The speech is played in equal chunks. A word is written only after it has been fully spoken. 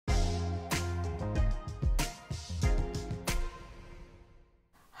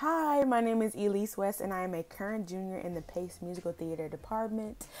Hi, my name is Elyce West, and I am a current junior in the Pace Musical Theatre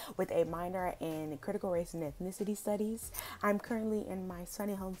department with a minor in critical race and ethnicity studies. I'm currently in my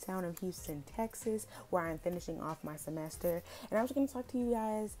sunny hometown of Houston, Texas, where I'm finishing off my semester. And I'm just going to talk to you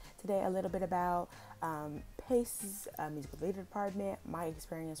guys today a little bit about Pace's Musical Theatre department, my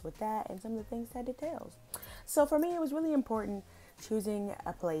experience with that, and some of the things that entails. So for me, it was really important choosing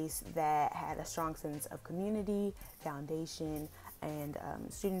a place that had a strong sense of community, foundation, and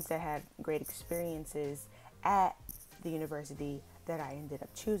students that had great experiences at the university that I ended up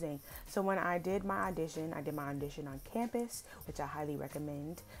choosing. So when I did my audition, I did my audition on campus, which I highly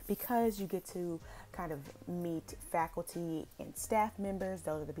recommend because you get to kind of meet faculty and staff members.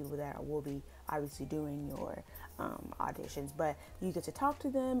 Those are the people that will be obviously doing your auditions, but you get to talk to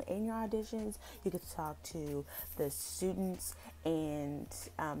them in your auditions. You get to talk to the students, and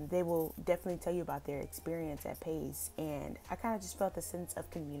they will definitely tell you about their experience at Pace. And I kind of just felt a sense of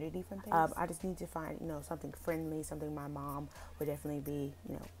community from Pace. I just need to find, something friendly, something my mom would definitely be,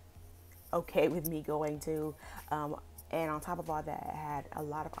 okay with me going to. And on top of all that, I had a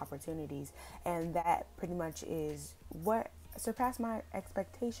lot of opportunities, and that pretty much is what surpassed my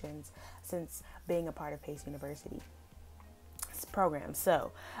expectations since being a part of Pace University's program.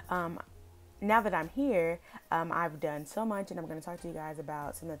 So now that I'm here, I've done so much, and I'm going to talk to you guys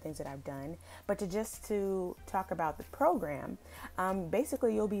about some of the things that I've done. But to talk about the program,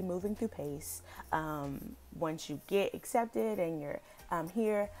 basically you'll be moving through Pace once you get accepted, and you're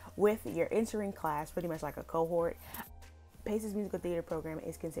here with your entering class, pretty much like a cohort. Pace's musical theater program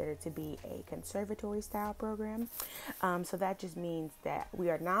is considered to be a conservatory style program. So that just means that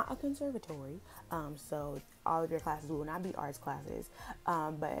we are not a conservatory. So all of your classes will not be arts classes,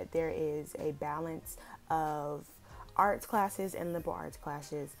 but there is a balance of arts classes and liberal arts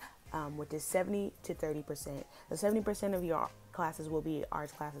classes, which is 70 to 30%. So 70% of your classes will be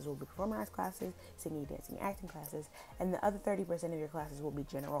arts classes, will be performing arts classes, singing, dancing, acting classes, and the other 30% of your classes will be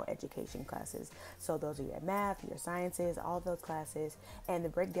general education classes. So those are your math, your sciences, all of those classes, and the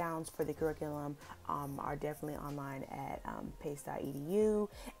breakdowns for the curriculum are definitely online at pace.edu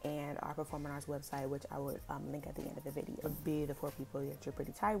and our performing arts website, which I would link at the end of the video. It would be the 4 people that you're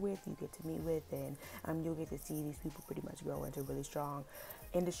pretty tight with, you get to meet with, and you'll get to see these people pretty much grow into really strong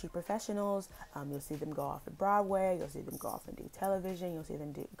industry professionals. You'll see them go off to Broadway, you'll see them go off and do television, you'll see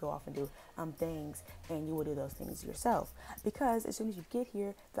them go off and do things, and you will do those things yourself, because as soon as you get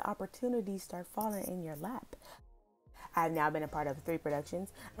here, the opportunities start falling in your lap. I've now been a part of 3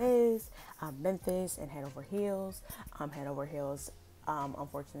 productions, Memphis and Head Over Heels. Head Over Heels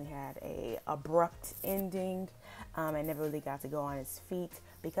unfortunately had a abrupt ending and never really got to go on its feet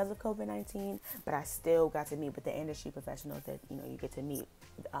because of COVID-19, but I still got to meet with the industry professionals that you get to meet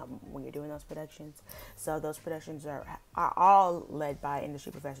when you're doing those productions. So those productions are all led by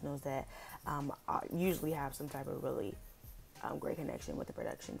industry professionals that usually have some type of really great connection with the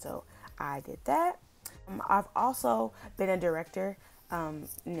production. So I did that. I've also been a director,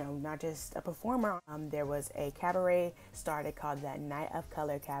 not just a performer. There was a cabaret started called the Night of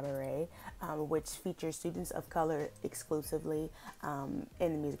Color Cabaret, which features students of color exclusively in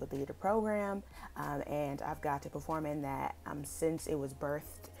the musical theater program, and I've got to perform in that since it was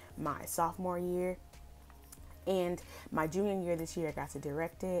birthed my sophomore year. And my junior year this year, I got to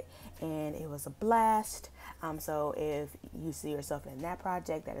direct it, and it was a blast. So if you see yourself in that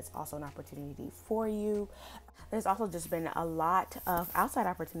project, that is also an opportunity for you. There's also just been a lot of outside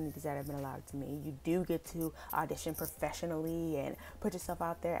opportunities that have been allowed to me. You do get to audition professionally and put yourself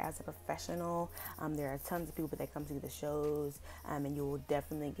out there as a professional. There are tons of people that come to the shows, and you will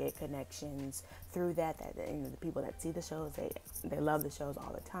definitely get connections through that. The people that see the shows, they love the shows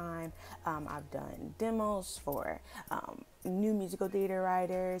all the time. I've done demos for new musical theater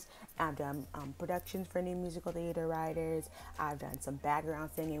writers. I've done productions for new musical theater writers. I've done some background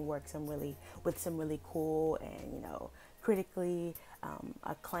singing work, with some really cool and critically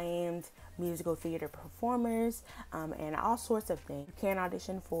acclaimed musical theater performers, and all sorts of things. You can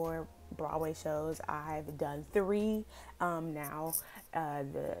audition for Broadway shows. I've done 3 now.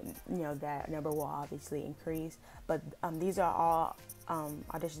 That number will obviously increase, but these are all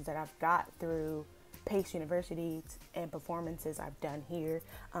auditions that I've got through Pace University and performances I've done here.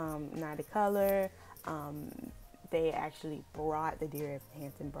 Night of Color, they actually brought the Dear Evan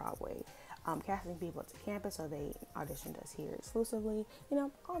Hansen Broadway casting people to campus, so they auditioned us here exclusively.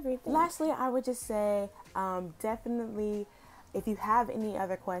 All great things. Lastly, I would just say, definitely, if you have any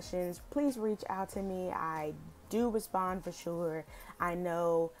other questions, please reach out to me. I do respond for sure. I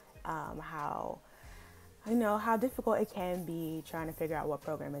know how I know how difficult it can be trying to figure out what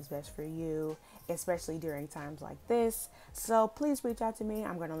program is best for you, especially during times like this. So please reach out to me.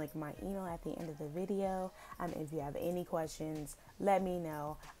 I'm going to link my email at the end of the video. If you have any questions, let me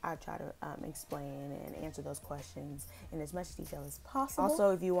know. I'll try to explain and answer those questions in as much detail as possible. Also,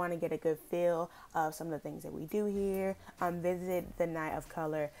 if you want to get a good feel of some of the things that we do here, visit the Night of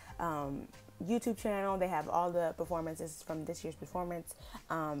Color YouTube channel. They have all the performances from this year's performance,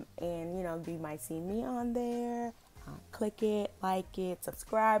 and you might see me on there. Click it, like it,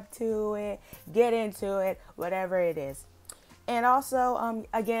 subscribe to it, get into it, whatever it is. And also,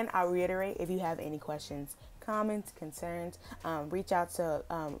 again, I'll reiterate, if you have any questions, comments, concerns, reach out to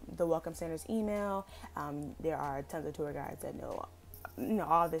the Welcome Center's email. There are tons of tour guides that know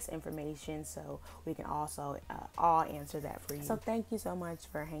all this information, so we can also all answer that for you. So thank you so much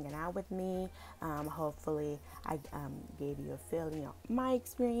for hanging out with me. Hopefully I gave you a feeling of my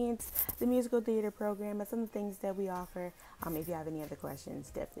experience, the musical theater program, and some of the things that we offer. If you have any other questions,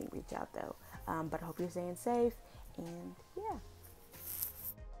 definitely reach out though. But I hope you're staying safe, and yeah.